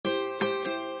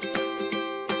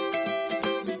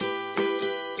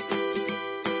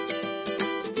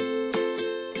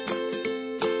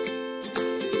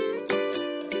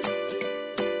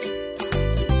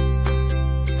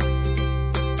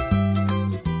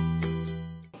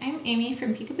Amy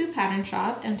from Peekaboo Pattern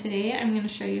Shop, and today I'm going to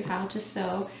show you how to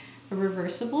sew a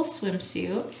reversible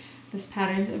swimsuit. This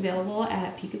pattern is available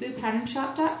at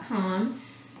peekaboopatternshop.com.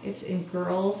 It's in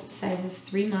girls sizes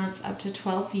 3 months up to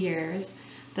 12 years.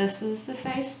 This is the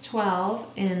size 12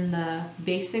 in the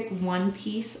basic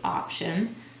one-piece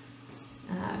option,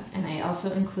 and I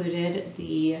also included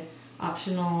the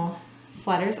optional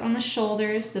flutters on the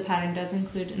shoulders. The pattern does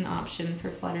include an option for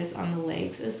flutters on the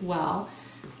legs as well.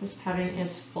 This pattern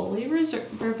is fully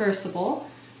reversible,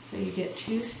 so you get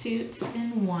 2 suits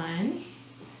in one.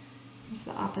 Here's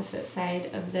the opposite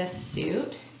side of this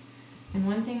suit. And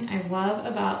one thing I love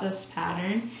about this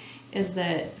pattern is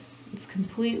that it's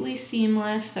completely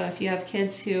seamless, so if you have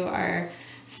kids who are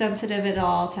sensitive at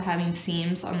all to having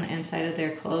seams on the inside of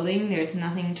their clothing, there's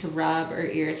nothing to rub or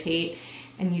irritate,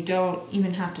 and you don't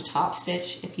even have to top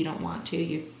stitch if you don't want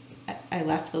to. I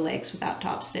left the legs without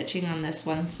top stitching on this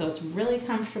one, so it's really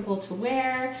comfortable to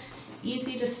wear,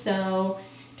 easy to sew.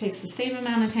 It takes the same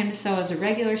amount of time to sew as a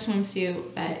regular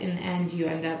swimsuit, but in the end you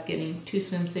end up getting 2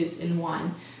 swimsuits in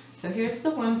one. So here's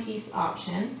the one-piece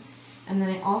option, and then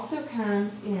it also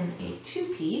comes in a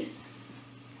 2-piece.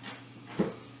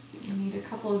 You need a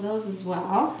couple of those as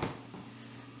well.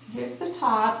 So here's the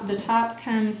top. The top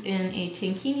comes in a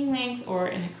tankini length or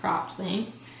in a cropped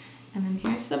length, and then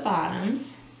here's the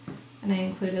bottoms. And I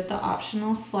included the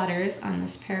optional flutters on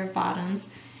this pair of bottoms.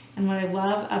 And what I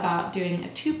love about doing a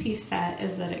 2-piece set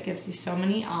is that it gives you so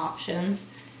many options.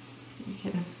 So you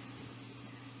can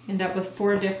end up with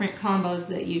 4 different combos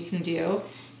that you can do.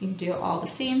 You can do all the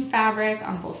same fabric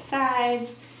on both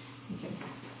sides. You can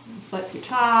flip your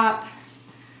top.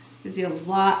 Gives you a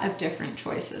lot of different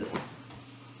choices.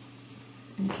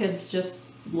 And kids just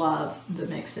love the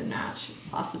mix and match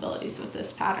possibilities with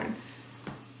this pattern.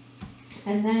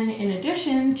 And then in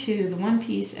addition to the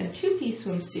 1-piece and 2-piece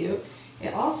swimsuit,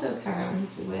 it also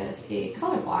comes with a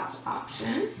color blocked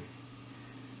option.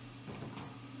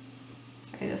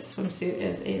 Sorry, this swimsuit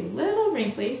is a little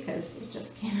wrinkly because it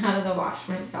just came out of the wash.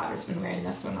 My daughter's been wearing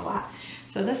this one a lot.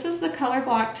 So this is the color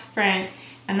blocked front,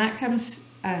 and that comes,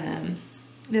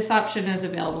 this option is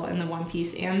available in the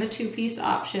 1-piece and the 2-piece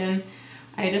option.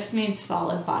 I just made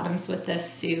solid bottoms with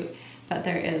this suit, but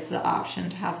there is the option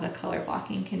to have the color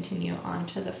blocking continue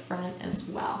onto the front as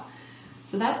well.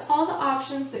 So that's all the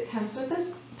options that comes with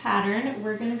this pattern.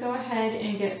 We're going to go ahead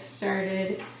and get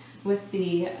started with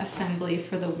the assembly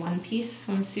for the 1-piece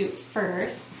swimsuit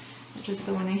first, which is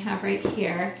the one I have right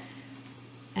here.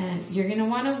 And you're going to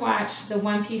want to watch the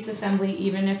 1-piece assembly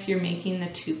even if you're making the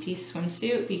 2-piece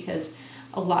swimsuit, because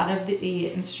a lot of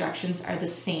the instructions are the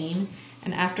same.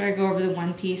 And after I go over the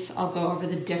 1-piece, I'll go over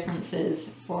the differences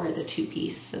for the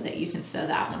 2-piece so that you can sew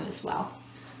that one as well.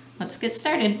 Let's get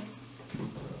started.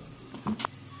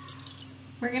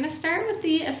 We're going to start with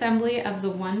the assembly of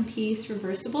the 1-piece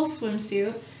reversible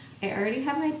swimsuit. I already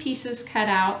have my pieces cut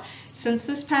out. Since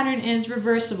this pattern is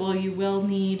reversible, you will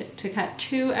need to cut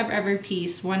 2 of every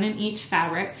piece, 1 in each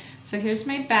fabric. So here's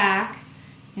my back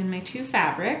and my 2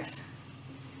 fabrics.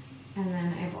 And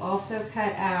then I've also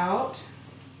cut out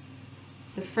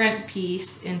the front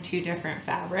piece in 2 different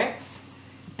fabrics.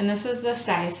 And this is the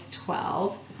size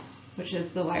 12, which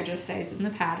is the largest size in the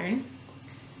pattern.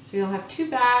 So you'll have 2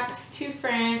 backs, 2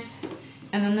 fronts,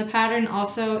 and then the pattern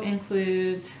also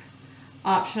includes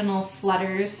optional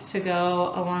flutters to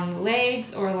go along the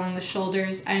legs or along the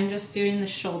shoulders. I'm just doing the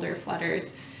shoulder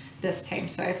flutters this time,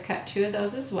 so I've cut 2 of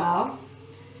those as well.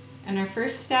 And our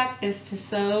first step is to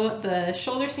sew the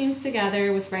shoulder seams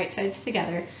together with right sides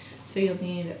together. So you'll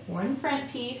need 1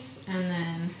 front piece and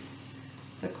then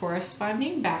the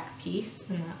corresponding back piece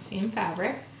in that same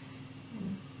fabric.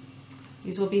 And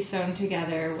these will be sewn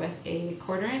together with a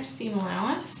 1/4 inch seam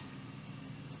allowance.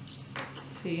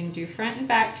 So you can do front and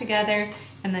back together,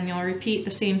 and then you'll repeat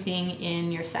the same thing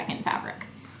in your second fabric.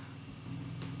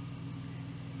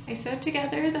 I sewed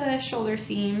together the shoulder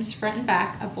seams front and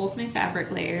back of both my fabric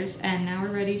layers, and now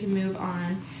we're ready to move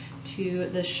on to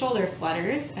the shoulder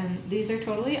flutters, and these are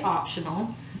totally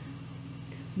optional.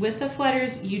 With the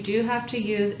flutters, you do have to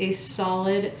use a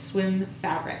solid swim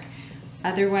fabric.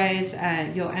 Otherwise,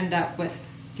 you'll end up with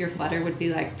your flutter would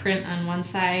be like print on one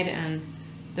side and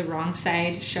the wrong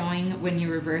side showing when you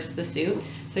reverse the suit.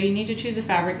 So you need to choose a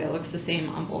fabric that looks the same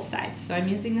on both sides. So I'm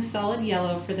using a solid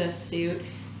yellow for this suit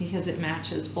because it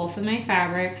matches both of my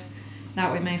fabrics.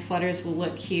 That way my flutters will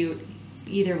look cute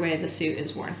either way the suit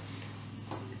is worn.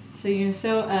 So you can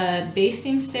sew a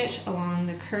basting stitch along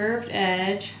the curved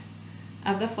edge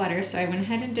of the flutter. So I went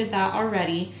ahead and did that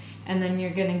already, and then you're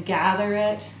going to gather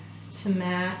it to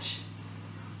match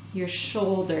your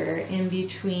shoulder in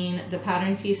between. The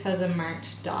pattern piece has a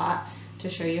marked dot to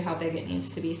show you how big it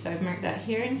needs to be. So I've marked that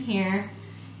here and here.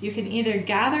 You can either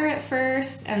gather it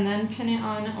first and then pin it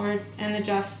on and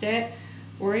adjust it,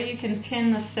 or you can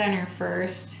pin the center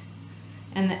first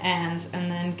and the ends and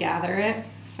then gather it.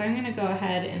 So I'm gonna go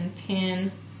ahead and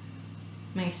pin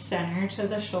my center to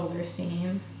the shoulder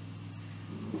seam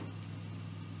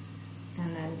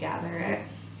and then gather it.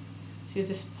 So you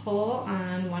just pull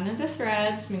on one of the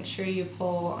threads, make sure you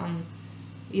pull on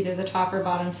either the top or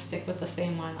bottom, stick with the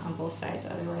same one on both sides,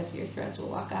 otherwise your threads will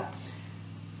lock up.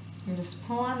 And just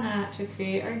pull on that to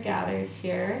create our gathers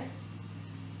here.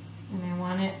 And I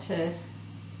want it to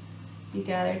be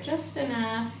gathered just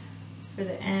enough for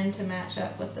the end to match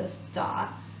up with this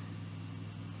dot.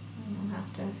 And we'll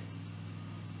have to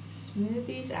smooth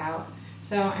these out.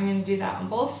 So I'm going to do that on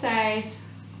both sides,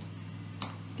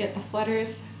 get the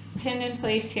flutters pinned in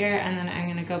place here, and then I'm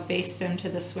going to go baste them to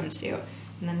the swimsuit.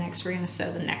 And then next we're going to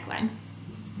sew the neckline.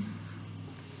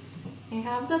 I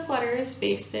have the flutters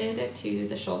basted to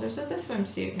the shoulders of the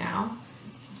swimsuit now.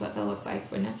 This is what they'll look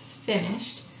like when it's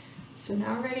finished. So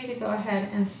now we're ready to go ahead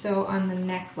and sew on the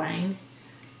neckline.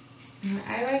 And what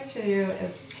I like to do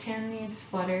is pin these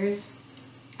flutters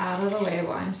out of the way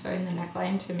while I'm sewing the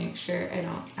neckline to make sure I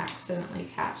don't accidentally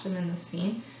catch them in the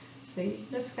seam. So you can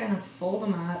just kind of fold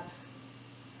them up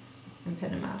and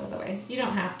pin them out of the way. You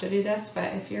don't have to do this,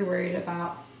 but if you're worried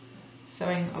about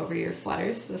sewing over your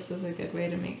flutters, this is a good way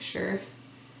to make sure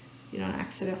you don't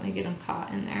accidentally get them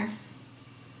caught in there.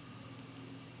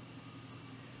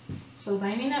 So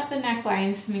lining up the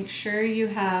necklines, make sure you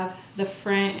have the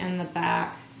front and the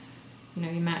back, you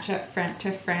match up front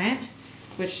to front,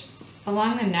 which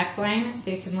along the neckline,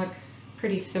 they can look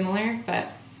pretty similar, but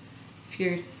if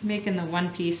you're making the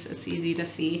one piece, it's easy to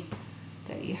see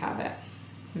that you have it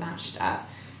matched up.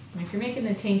 And if you're making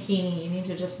the tankini, you need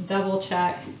to just double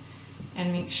check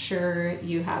and make sure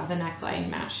you have the neckline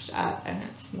matched up and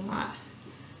it's not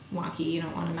wonky. You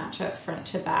don't want to match up front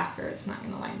to back or it's not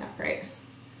going to line up right.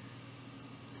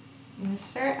 I'm going to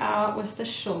start out with the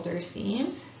shoulder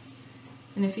seams.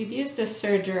 And if you've used a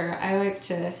serger, I like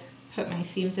to put my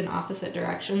seams in opposite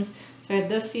directions. So I had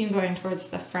this seam going towards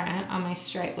the front on my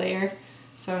stripe layer.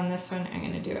 So on this one, I'm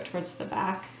going to do it towards the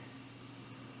back.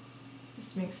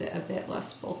 This makes it a bit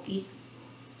less bulky.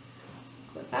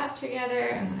 Put that together,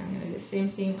 and then I'm going to do the same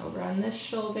thing over on this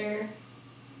shoulder.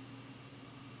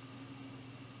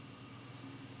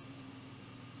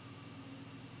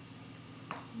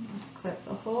 Just clip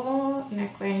the whole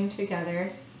neckline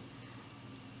together.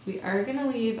 We are going to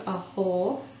leave a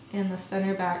hole in the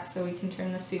center back so we can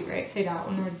turn the suit right side out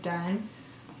when we're done.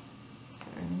 So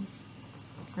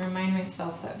remind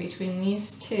myself that between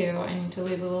these two, I need to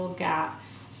leave a little gap.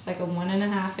 Just like a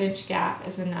 1.5 inch gap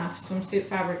is enough. Swimsuit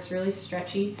fabric's really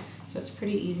stretchy, so it's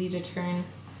pretty easy to turn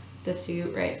the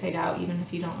suit right side out even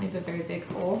if you don't leave a very big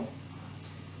hole.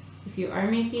 If you are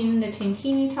making the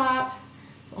tankini top,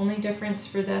 the only difference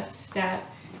for this step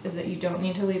is that you don't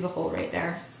need to leave a hole right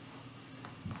there,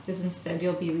 because instead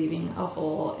you'll be leaving a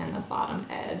hole in the bottom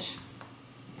edge.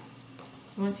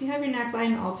 So once you have your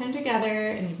neckline all pinned together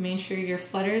and you've made sure your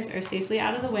flutters are safely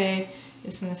out of the way,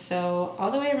 you're just going to sew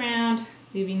all the way around,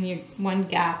 leaving your one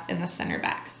gap in the center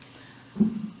back.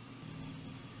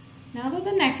 Now that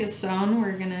the neck is sewn,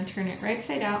 we're going to turn it right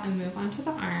side out and move on to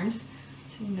the arms.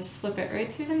 So you can just flip it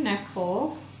right through the neck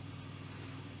hole.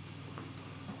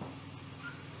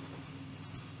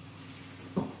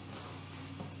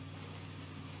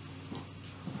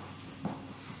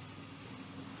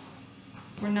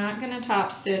 We're not going to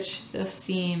top stitch the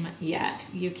seam yet.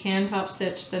 You can top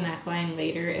stitch the neckline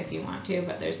later if you want to,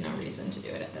 but there's no reason to do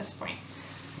it at this point.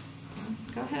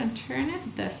 Go ahead and turn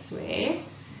it this way.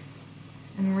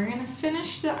 And we're going to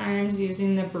finish the arms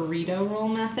using the burrito roll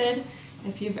method.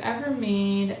 If you've ever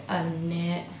made a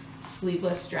knit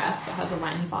sleeveless dress that has a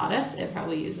lined bodice, it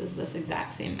probably uses this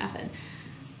exact same method.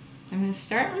 So I'm going to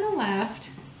start on the left.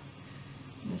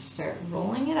 I'm going to start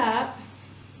rolling it up,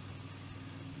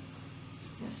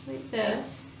 just like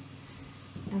this.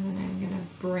 And then I'm going to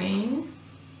bring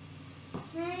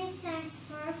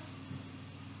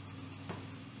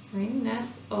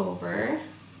this over.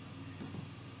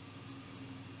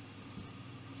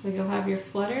 So you'll have your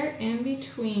flutter in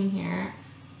between here.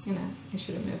 I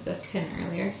should have moved this pin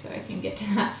earlier so I can get to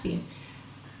that seam.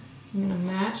 I'm going to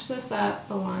match this up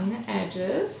along the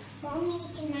edges. Mommy,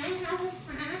 can I have a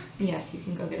snack? Yes, you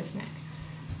can go get a snack.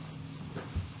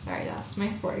 Sorry, that's my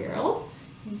 4-year-old.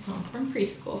 He's home from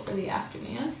preschool for the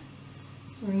afternoon.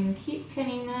 So we're going to keep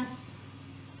pinning this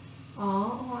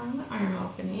all along the arm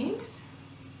openings.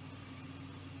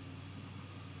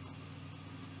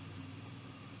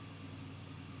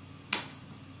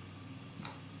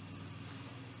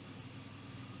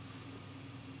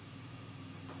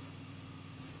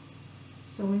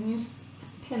 So when you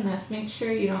pin this, make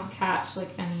sure you don't catch like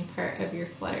any part of your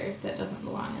flutter that doesn't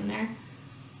belong in there.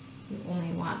 You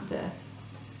only want the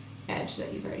edge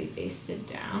that you've already basted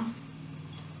down.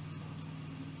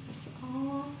 This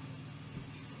all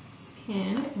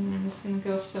pinned, and I'm just going to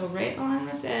go sew right along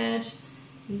this edge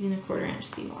using a 1/4 inch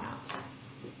seam allowance.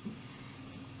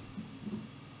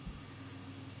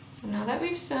 So now that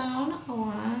we've sewn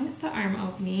along the arm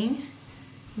opening,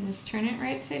 you just turn it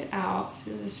right side out.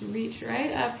 So just reach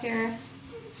right up here,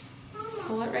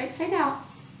 pull it right side out.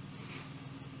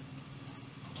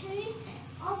 Can you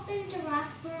open the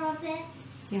wrapper of it?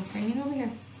 Yeah, bring it over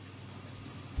here.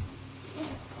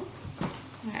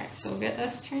 Alright, so we'll get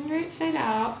this turned right side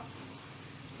out.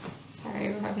 Sorry,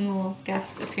 we're having a little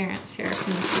guest appearance here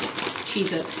from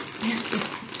Cheez-Its.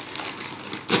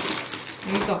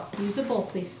 There you go. Use a bowl,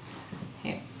 please.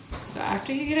 Okay, so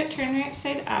after you get it turned right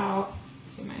side out,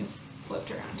 see, mine's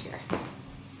flipped around here.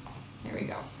 There we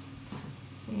go.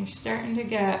 So you're starting to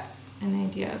get an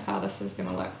idea of how this is going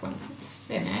to look once it's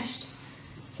finished.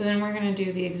 So then we're going to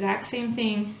do the exact same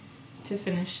thing to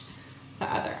finish the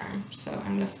other arm. So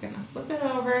I'm just going to flip it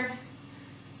over,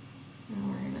 and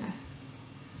we're going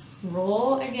to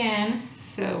roll again.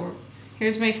 So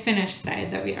here's my finished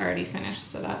side that we already finished.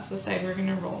 So that's the side we're going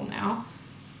to roll now.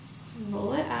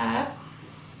 Roll it up.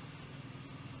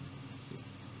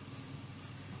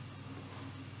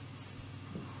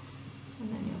 And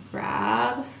then you'll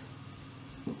grab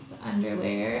the under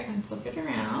layer and flip it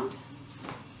around.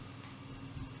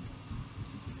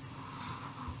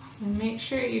 And make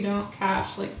sure you don't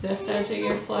catch like this edge of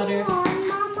your flutter. Come on,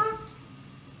 Mama.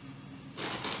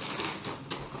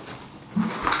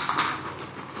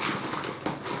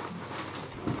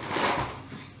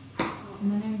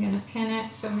 And then I'm going to pin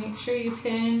it, so make sure you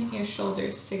pin your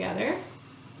shoulders together.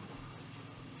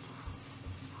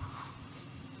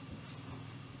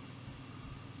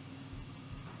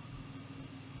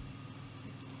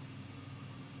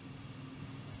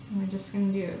 And we're just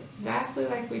going to do exactly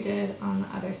like we did on the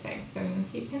other side. So I'm going to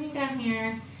keep pinning down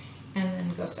here and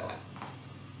then go sew it.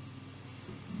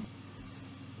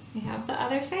 We have the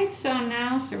other side sewn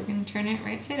now, so we're going to turn it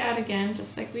right side out again,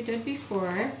 just like we did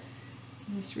before.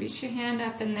 Just reach your hand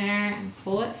up in there and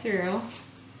pull it through.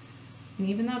 And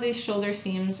even though these shoulder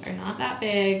seams are not that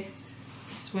big,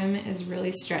 swim is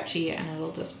really stretchy and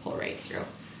it'll just pull right through.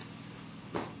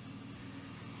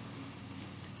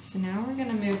 So now we're going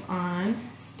to move on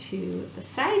to the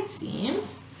side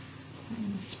seams. So I'm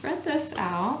going to spread this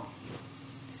out,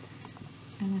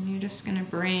 and then you're just going to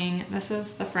bring, this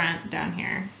is the front down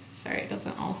here. Sorry, it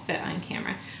doesn't all fit on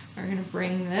camera. We're going to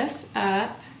bring this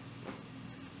up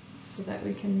so that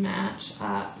we can match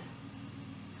up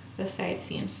the side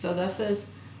seams. So this is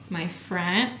my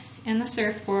front and the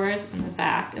surfboards and the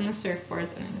back and the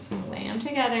surfboards, and I'm just going to lay them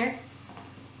together.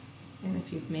 And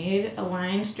if you've made a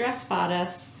lined dress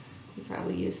bodice, you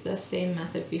probably used the same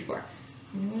method before.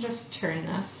 I'm going to just turn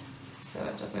this so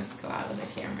it doesn't go out of the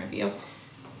camera view.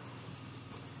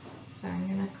 So I'm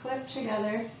going to clip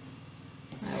together.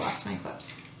 I lost my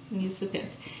clips. Use the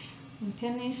pins. And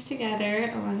pin these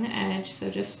together along the edge, so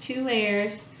just 2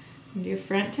 layers. And do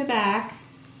front to back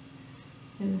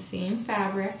in the same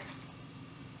fabric.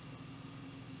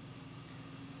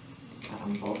 Got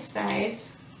on both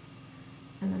sides.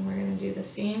 And then we're going to do the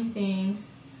same thing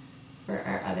for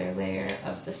our other layer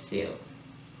of the suit.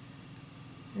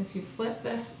 So if you flip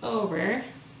this over,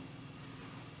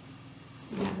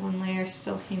 you have 1 layer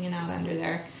still hanging out under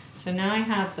there. So now I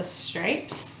have the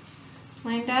stripes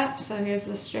lined up. So here's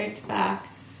the striped back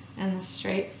and the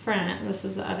striped front. This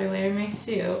is the other layer of my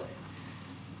suit.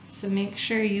 So make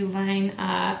sure you line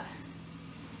up.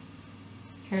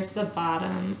 Here's the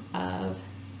bottom of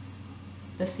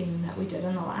the seam that we did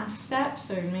in the last step.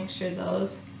 So make sure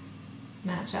those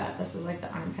match up. This is like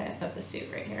the armpit of the suit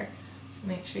right here. So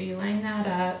make sure you line that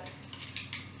up,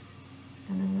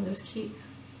 and then we'll just keep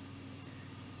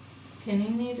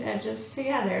pinning these edges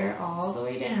together all the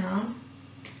way down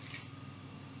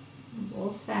on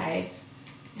both sides,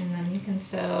 and then you can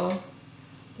sew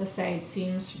the side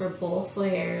seams for both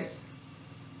layers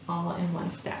all in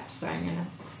one step. So I'm gonna,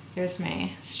 here's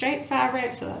my stripe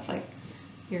fabric, so that's like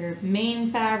your main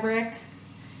fabric,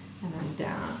 and then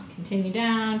down, continue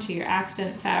down to your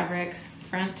accent fabric,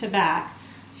 front to back,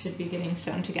 should be getting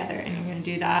sewn together, and you're going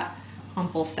to do that on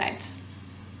both sides.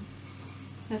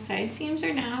 The side seams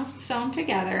are now sewn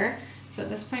together, so at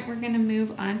this point we're going to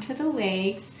move on to the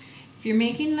legs. If you're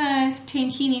making the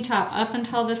tankini top up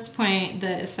until this point,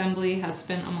 the assembly has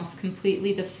been almost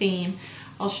completely the same.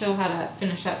 I'll show how to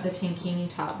finish up the tankini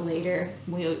top later.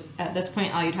 At this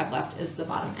point all you'd have left is the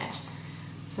bottom edge.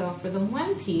 So for the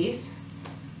one piece,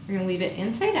 We're gonna leave it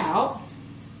inside out.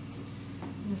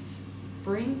 Just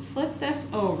flip this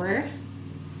over.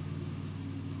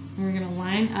 And we're gonna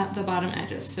line up the bottom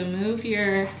edges. So move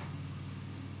your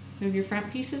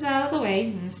front pieces out of the way.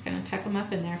 I'm just gonna tuck them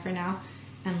up in there for now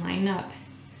and line up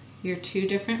your two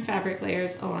different fabric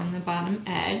layers along the bottom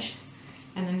edge.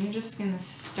 And then you're just gonna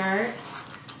start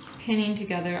pinning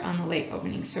together on the leg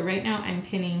openings. So right now I'm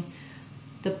pinning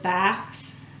the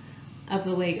backs of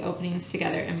the leg openings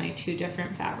together in my two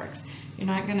different fabrics. You're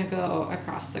not gonna go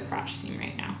across the crotch seam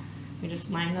right now. We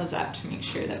just line those up to make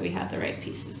sure that we have the right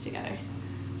pieces together.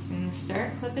 So I'm gonna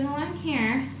start clipping along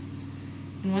here.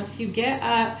 And once you get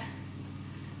up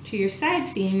to your side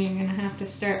seam, you're gonna have to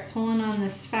start pulling on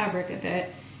this fabric a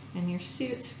bit, and your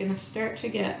suit's gonna start to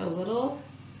get a little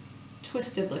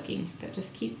twisted looking, but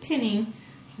just keep pinning.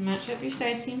 So match up your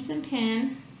side seams and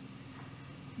pin.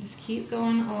 Just keep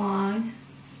going along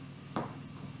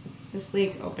this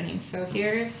leg opening. So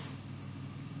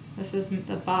this is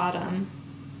the bottom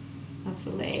of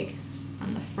the leg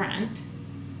on the front.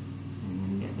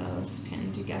 I'm gonna get those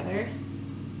pinned together.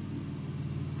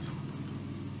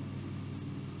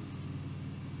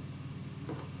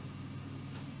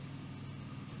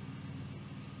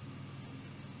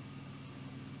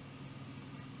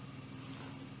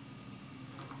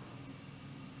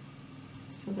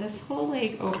 So this whole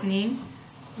leg opening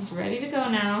is ready to go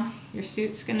now. Your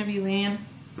suit's gonna be laying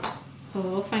a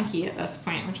little funky at this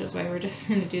point, which is why we're just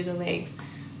gonna do the legs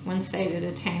one side at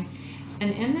a time. And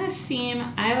in this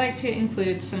seam, I like to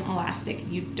include some elastic.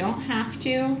 You don't have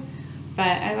to,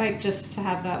 but I like just to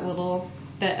have that little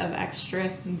bit of extra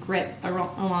grip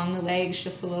along the legs,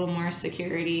 just a little more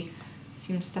security.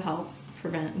 Seems to help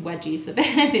prevent wedgies a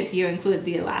bit if you include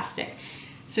the elastic.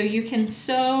 So you can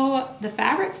sew the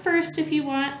fabric first if you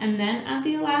want, and then add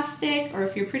the elastic, or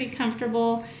if you're pretty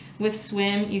comfortable with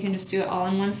swim, you can just do it all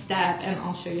in one step, and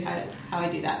I'll show you how I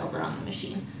do that over on the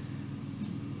machine.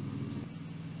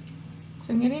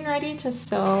 So I'm getting ready to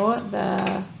sew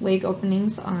the leg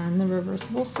openings on the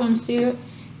reversible swimsuit,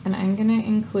 and I'm gonna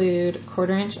include 1/4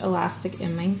 inch elastic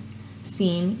in my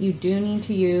seam. You do need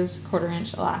to use 1/4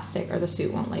 inch elastic or the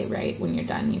suit won't lay right when you're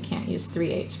done. You can't use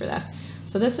 3/8 for this.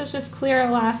 So this is just clear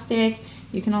elastic.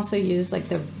 You can also use like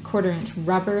the 1/4 inch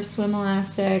rubber swim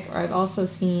elastic, or I've also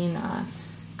seen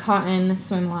cotton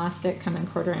swim elastic come in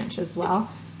 1/4 inch as well.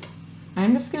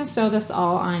 I'm just gonna sew this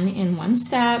all on in one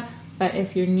step, but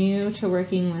if you're new to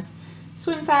working with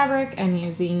swim fabric and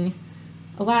using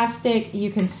elastic,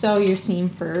 you can sew your seam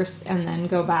first and then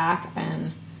go back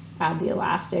and add the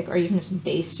elastic, or you can just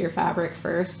baste your fabric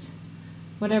first.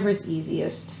 Whatever's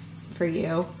easiest for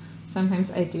you.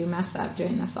 Sometimes I do mess up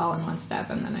doing this all in one step,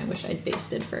 and then I wish I'd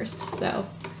basted first. So,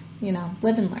 you know,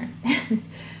 live and learn.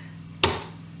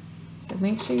 So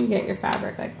make sure you get your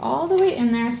fabric like all the way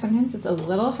in there. Sometimes it's a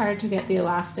little hard to get the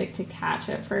elastic to catch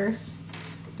at first,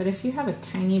 but if you have a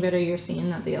tiny bit of your seam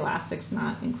that the elastic's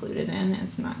not included in,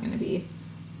 it's not going to be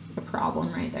a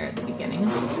problem right there at the beginning.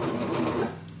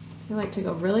 So I like to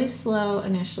go really slow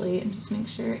initially and just make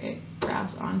sure it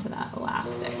grabs onto that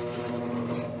elastic.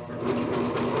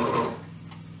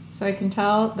 So I can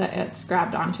tell that it's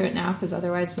grabbed onto it now, because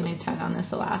otherwise when I tug on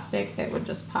this elastic, it would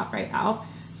just pop right out.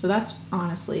 So that's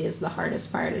honestly is the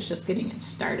hardest part, is just getting it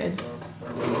started.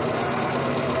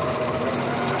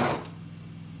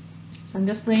 So I'm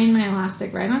just laying my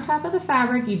elastic right on top of the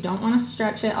fabric. You don't want to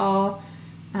stretch it all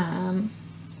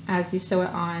as you sew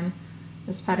it on.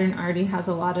 This pattern already has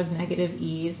a lot of negative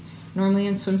ease. Normally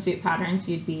in swimsuit patterns,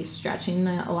 you'd be stretching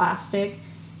the elastic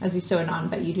as you sew it on,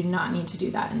 but you do not need to do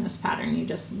that in this pattern. You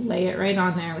just lay it right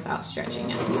on there without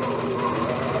stretching it.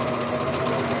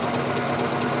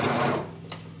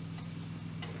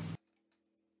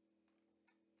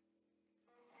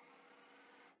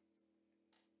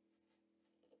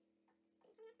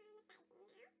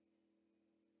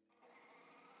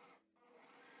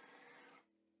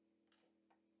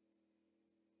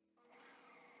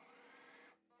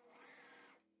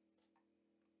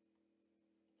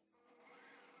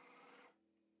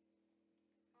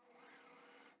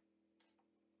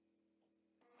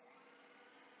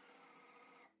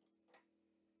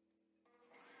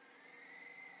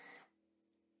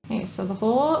 Okay, so the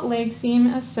whole leg seam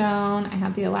is sewn. I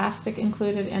have the elastic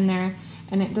included in there,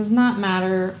 and it does not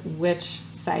matter which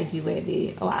side you lay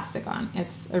the elastic on.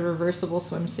 It's a reversible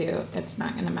swimsuit. It's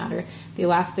not going to matter. The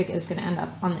elastic is going to end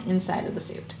up on the inside of the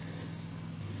suit.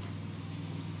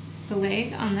 The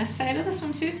leg on this side of the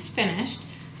swimsuit's finished,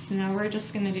 so now we're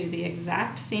just going to do the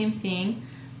exact same thing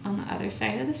on the other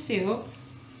side of the suit.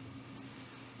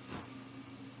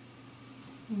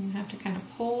 You have to kind of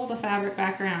pull the fabric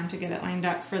back around to get it lined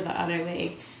up for the other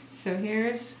leg. So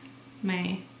here's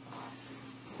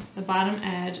the bottom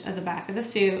edge of the back of the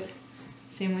suit,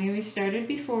 same way we started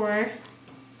before.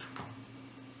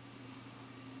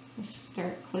 Just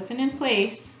start clipping in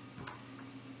place.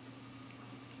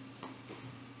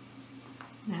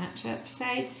 Match up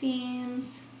side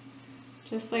seams,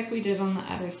 just like we did on the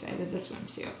other side of the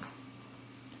swimsuit.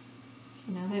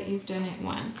 So now that you've done it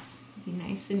once, it'll be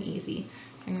nice and easy.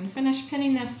 So I'm going to finish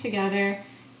pinning this together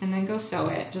and then go sew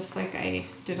it, just like I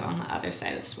did on the other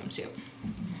side of the swimsuit.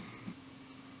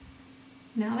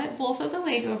 Now that both of the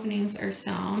leg openings are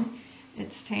sewn,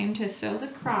 it's time to sew the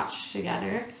crotch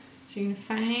together. So you're going to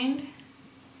find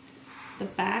the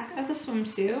back of the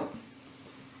swimsuit,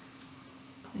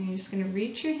 and you're just going to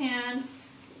reach your hand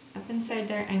up inside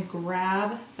there and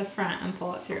grab the front and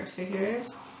pull it through. So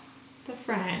here's the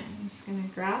front. I'm just going to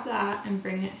grab that and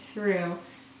bring it through.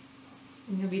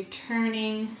 And you'll be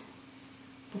turning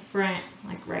the front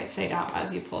like right side out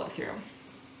as you pull it through.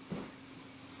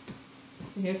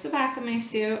 So here's the back of my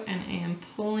suit, and I am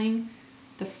pulling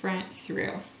the front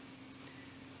through.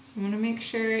 So I'm going to make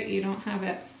sure you don't have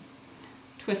it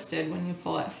twisted when you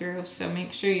pull it through, so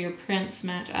make sure your prints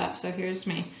match up. So here's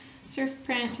my surf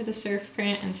print to the surf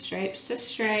print and stripes to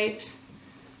stripes.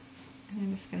 And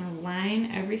I'm just going to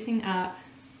line everything up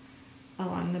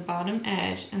along the bottom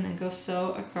edge and then go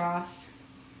sew across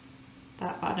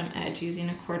that bottom edge using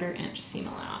a 1/4 inch seam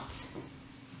allowance.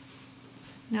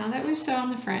 Now that we've sewn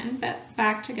the front and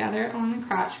back together on the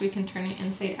crotch, we can turn it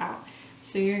inside out.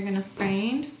 So you're going to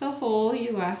find the hole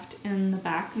you left in the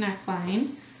back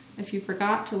neckline. If you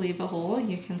forgot to leave a hole,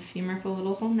 you can seam rip a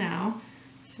little hole now.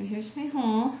 So here's my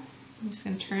hole. I'm just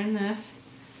going to turn this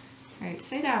right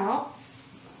side out.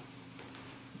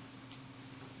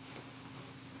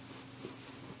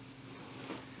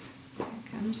 Here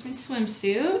comes my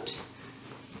swimsuit.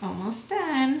 Almost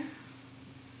done.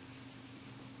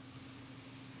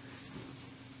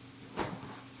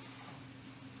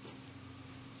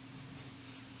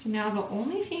 So now the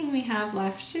only thing we have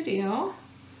left to do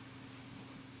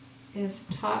is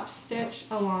top stitch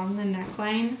along the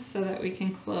neckline so that we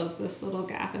can close this little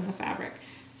gap in the fabric.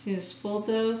 So you just fold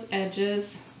those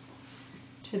edges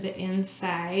to the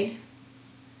inside.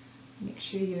 Make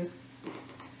sure you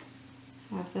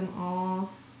have them all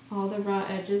the raw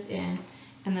edges in,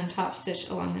 and then top stitch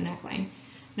along the neckline.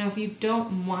 Now if you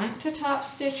don't want to top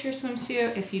stitch your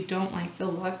swimsuit, if you don't like the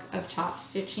look of top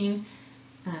stitching,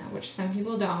 which some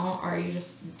people don't, or you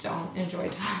just don't enjoy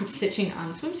top stitching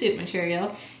on swimsuit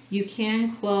material, you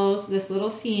can close this little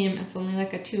seam, it's only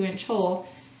like a 2-inch hole,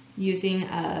 using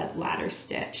a ladder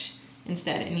stitch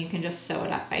instead, and you can just sew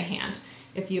it up by hand.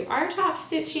 If you are top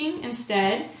stitching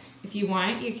instead, if you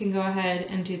want, you can go ahead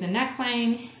and do the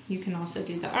neckline, you can also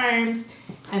do the arms,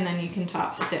 and then you can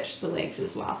top stitch the legs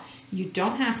as well. You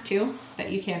don't have to,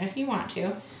 but you can if you want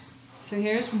to. So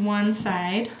here's one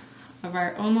side of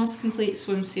our almost complete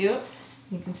swimsuit.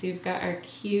 You can see we've got our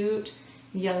cute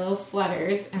yellow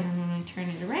flutters, and then when we turn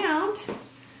it around,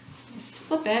 just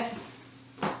flip it.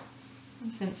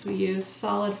 And since we use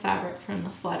solid fabric from the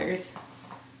flutters,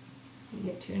 you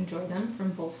get to enjoy them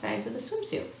from both sides of the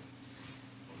swimsuit.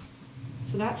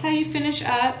 So that's how you finish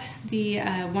up the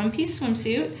one-piece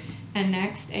swimsuit. And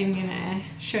next I'm gonna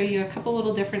show you a couple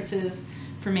little differences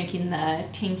for making the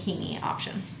tankini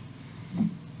option.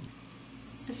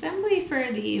 Assembly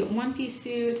for the one-piece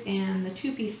suit and the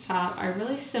two-piece top are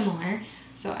really similar.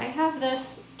 So I have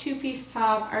this two-piece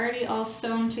top already all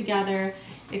sewn together,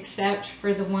 except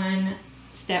for the one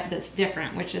step that's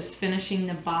different, which is finishing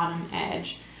the bottom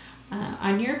edge.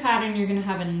 On your pattern, you're going to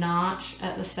have a notch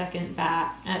at the center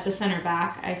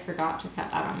back. I forgot to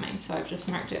cut that on mine, so I've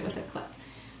just marked it with a clip.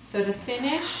 So to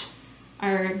finish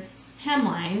our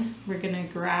hemline, we're going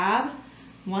to grab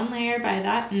one layer by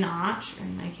that notch, or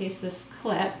in my case this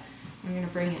clip. I'm going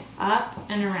to bring it up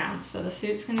and around, so the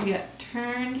suit's going to get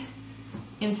turned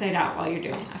inside out while you're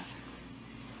doing this.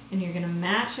 And you're going to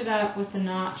match it up with the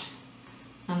notch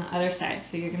on the other side.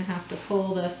 So you're going to have to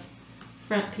pull this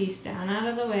front piece down out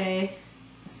of the way.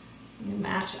 You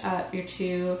match up your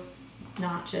two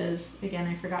notches. Again,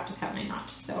 I forgot to cut my notch,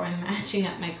 so I'm matching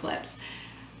up my clips.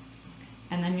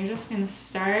 And then you're just going to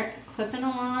start clipping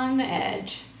along the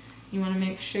edge. You want to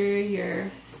make sure your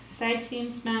side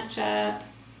seams match up,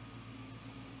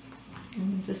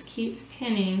 and just keep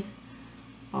pinning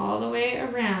all the way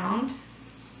around.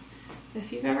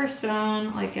 If you've ever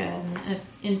sewn like an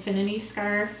infinity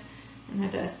scarf and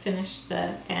had to finish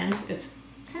the ends, it's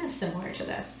kind of similar to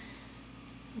this.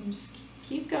 And just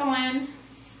keep going,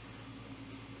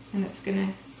 and it's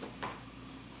gonna,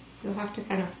 you'll have to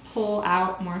kind of pull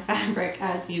out more fabric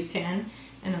as you pin,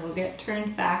 and it will get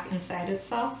turned back inside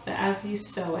itself. But as you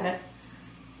sew it,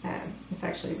 It's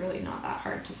actually really not that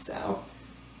hard to sew.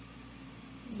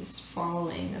 Just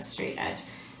following the straight edge.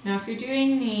 Now if you're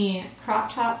doing the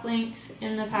crop top length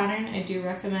in the pattern, I do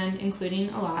recommend including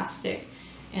elastic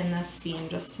in the seam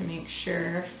just to make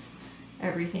sure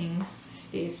everything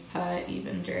stays put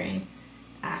even during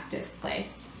active play.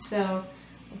 So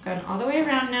I've gone all the way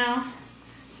around now.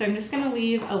 So I'm just gonna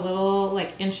leave a little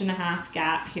like 1.5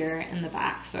 gap here in the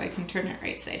back so I can turn it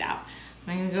right side out.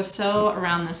 I'm gonna go sew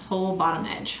around this whole bottom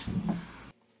edge.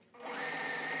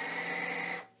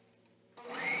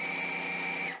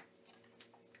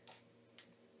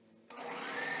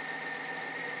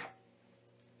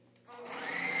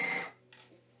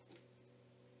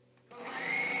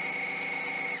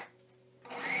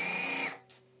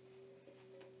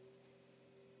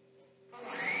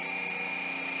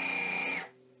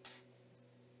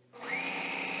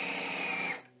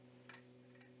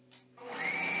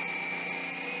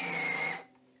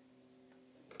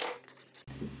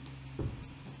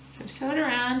 So I've sewed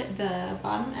around the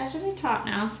bottom edge of the top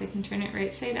now so I can turn it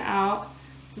right side out.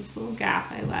 This little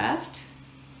gap I left.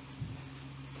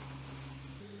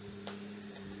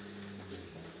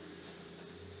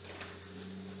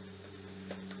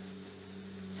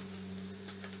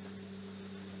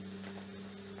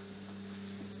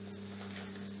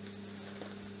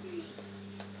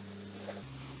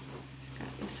 Just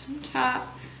got this from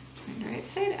top, turn right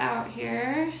side out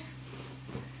here.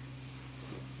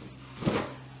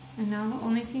 And now the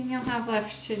only thing you'll have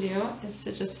left to do is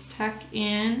to just tuck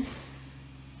in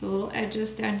the little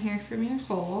edges down here from your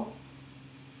hole.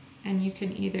 And you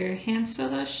can either hand sew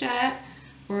those shut,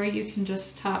 or you can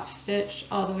just top stitch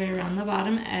all the way around the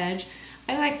bottom edge.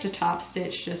 I like to top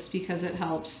stitch just because it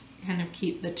helps kind of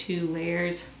keep the 2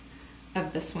 layers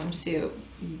of the swimsuit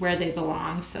where they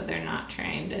belong, so they're not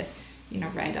trying to, you know,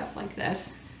 ride up like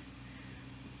this.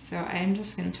 So I'm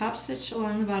just going to top stitch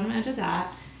along the bottom edge of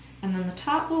that. And then the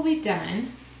top will be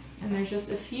done, and there's just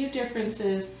a few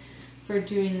differences for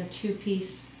doing the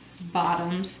 2-piece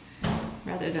bottoms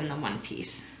rather than the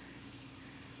 1-piece.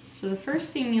 So the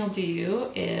first thing you'll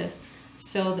do is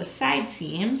sew the side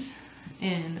seams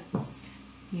in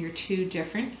your 2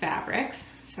 different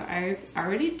fabrics. So I've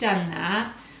already done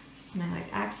that. This is my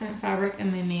like accent fabric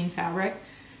and my main fabric.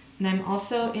 And I'm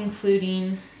also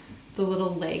including the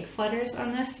little leg flutters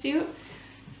on this suit.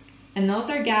 And those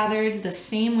are gathered the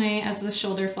same way as the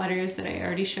shoulder flutters that I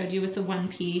already showed you with the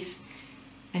 1-piece.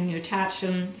 And you attach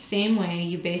them the same way.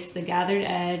 You base the gathered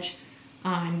edge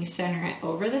on, you center it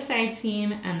over the side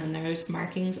seam, and then there's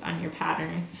markings on your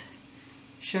patterns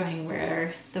showing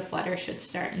where the flutter should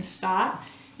start and stop.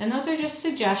 And those are just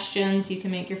suggestions. You can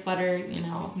make your flutter, you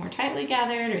know, more tightly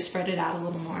gathered or spread it out a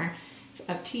little more. It's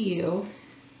up to you.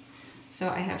 So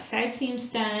I have side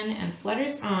seams done and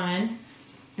flutters on.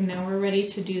 And now we're ready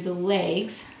to do the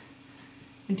legs.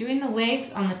 And doing the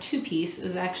legs on the 2-piece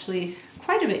is actually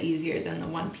quite a bit easier than the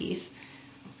 1-piece.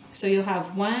 So you'll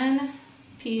have 1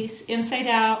 piece inside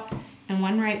out and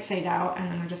 1 right side out,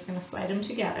 and then we're just going to slide them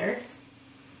together.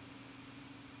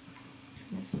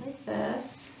 Just like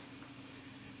this.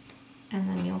 And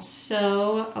then you'll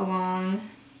sew along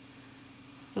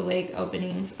the leg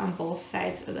openings on both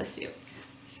sides of the suit.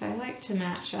 So I like to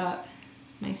match up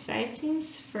my side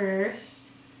seams first.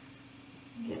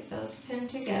 Get those pinned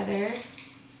together.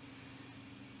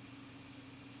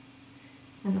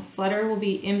 And the flutter will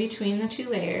be in between the 2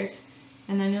 layers.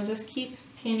 And then you'll just keep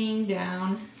pinning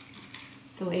down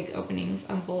the leg openings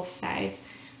on both sides.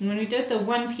 And when we did the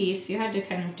 1-piece, you had to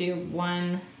kind of do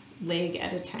 1 leg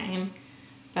at a time.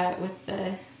 But with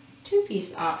the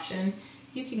 2-piece option,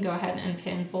 you can go ahead and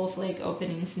pin both leg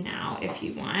openings now if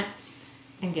you want,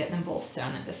 and get them both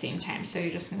sewn at the same time. So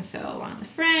you're just going to sew along the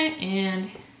front and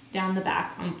down the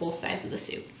back on both sides of the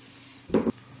suit.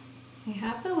 I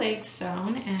have the legs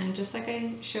sewn, and just like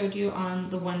I showed you on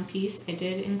the 1-piece, I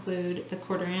did include the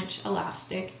 1/4"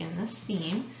 elastic in the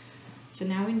seam. So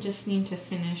now we just need to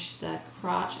finish the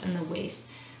crotch and the waist.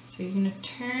 So you're going to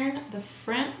turn the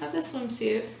front of the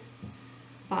swimsuit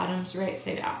bottoms right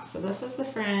side out. So this is the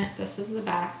front, this is the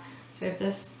back. So I have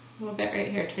this little bit right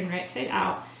here, turn right side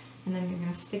out, and then you're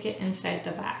going to stick it inside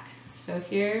the back. So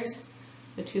here's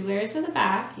the 2 layers of the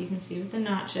back. You can see with the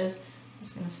notches. I'm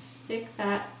just going to stick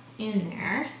that in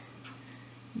there.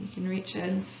 You can reach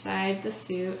inside the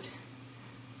suit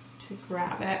to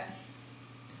grab it.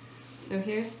 So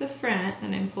here's the front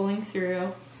that I'm pulling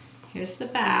through. Here's the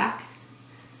back.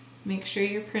 Make sure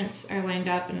your prints are lined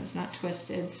up and it's not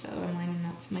twisted. So I'm lining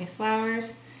up my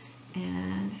flowers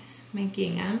and my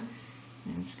gingham.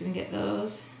 And I'm just going to get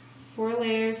those 4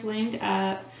 layers lined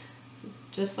up,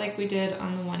 just like we did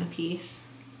on the 1-piece.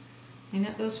 line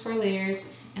up those 4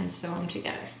 layers and sew them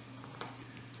together.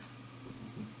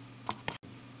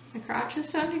 The crotch is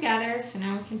sewn together, so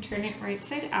now we can turn it right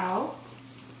side out.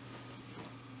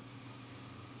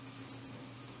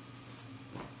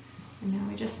 And now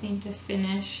we just need to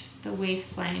finish the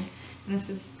waistline. And this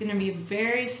is going to be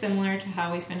very similar to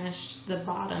how we finished the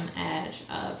bottom edge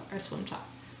of our swim top.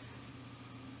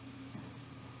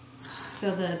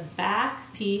 So the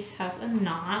back piece has a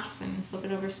notch, so I'm going to flip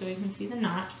it over so we can see the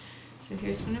notch. So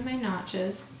here's one of my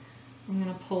notches. I'm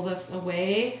going to pull this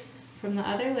away from the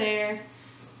other layer,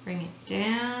 bring it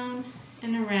down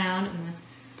and around, and the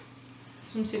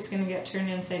swimsuit's going to get turned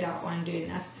inside out while I'm doing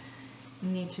this. You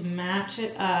need to match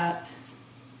it up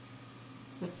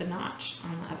with the notch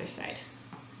on the other side.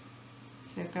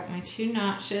 So I've got my 2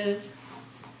 notches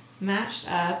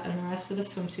matched up, and the rest of the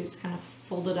swimsuit's kind of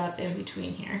folded up in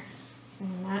between here. So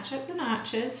I'm going to match up the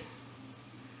notches,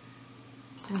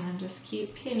 and then just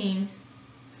keep pinning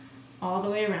all the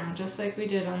way around, just like we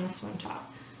did on the swim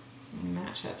top. So I'm going to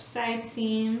match up side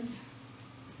seams,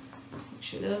 make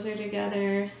sure those are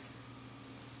together,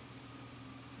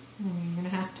 and then you're going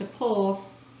to have to pull,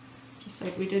 just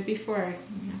like we did before. You're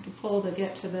going to have to pull to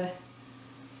get to the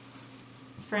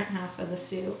front half of the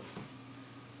suit.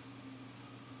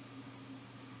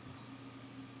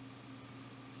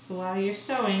 So while you're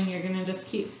sewing, you're going to just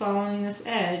keep following this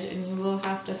edge, and you will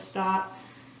have to stop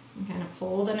and kind of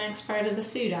pull the next part of the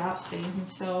suit out so you can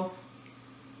sew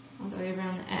all the way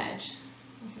around the edge.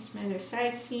 Here's my other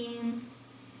side seam,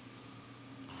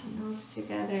 and those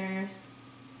together.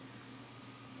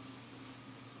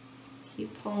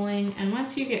 Keep pulling, and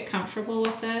once you get comfortable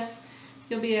with this,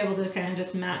 you'll be able to kind of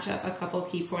just match up a couple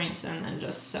key points and then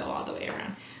just sew all the way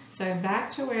around. So I'm back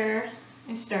to where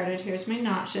I started. Here's my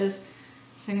notches.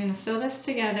 So I'm going to sew this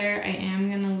together. I am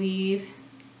going to leave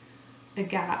a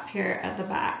gap here at the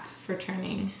back for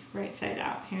turning right side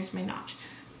out. Here's my notch.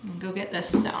 I'm going to go get this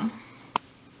sewn.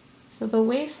 So the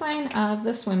waistline of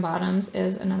the swim bottoms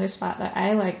is another spot that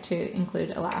I like to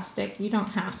include elastic. You don't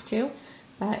have to,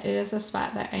 but it is a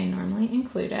spot that I normally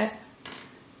include it.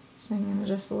 So I'm going to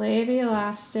just lay the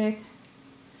elastic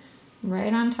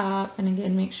right on top, and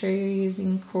again, make sure you're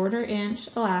using 1/4 inch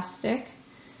elastic.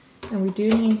 And we do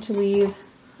need to leave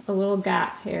a little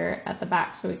gap here at the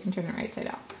back so we can turn it right side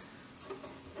out.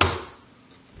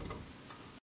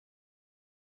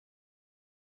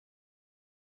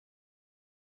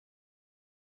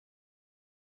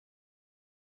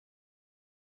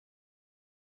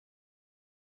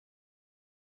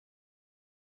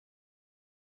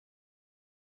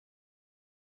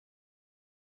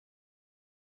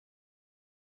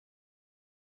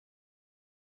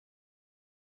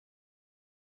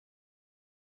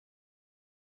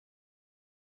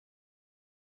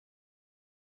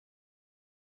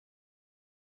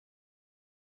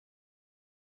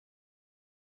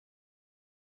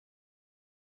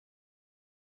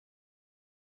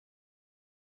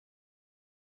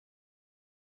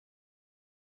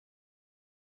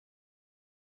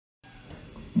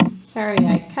 Sorry,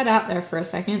 I cut out there for a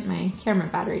second. My camera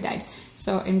battery died.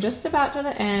 So I'm just about to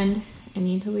the end. I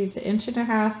need to leave the 1.5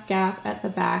 inch gap at the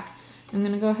back. I'm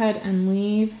going to go ahead and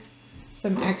leave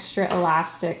some extra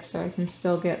elastic so I can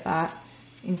still get that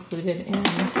included in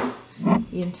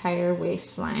the entire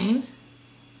waistline.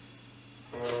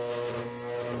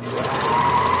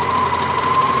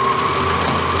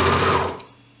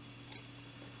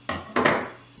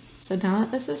 So now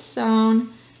that this is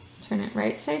sewn, turn it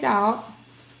right side out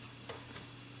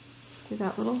through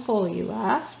that little hole you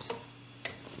left.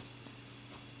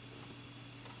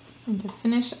 And to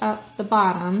finish up the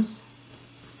bottoms,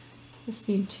 just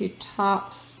need to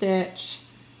top stitch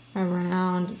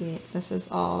around this is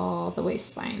all the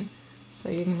waistline. So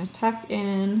you're going to tuck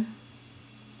in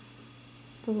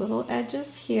the little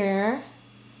edges here,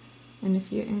 and if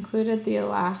you included the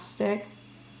elastic,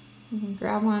 you can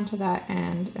grab onto that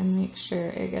end and make sure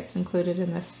it gets included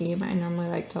in the seam. I normally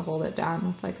like to hold it down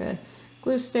with like a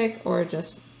glue stick or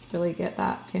just really get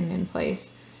that pinned in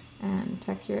place, and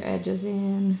tuck your edges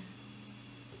in,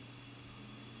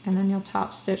 and then you'll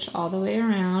top stitch all the way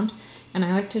around. And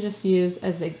I like to just use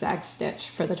a zigzag stitch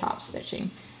for the top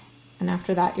stitching, and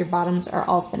after that your bottoms are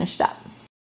all finished up.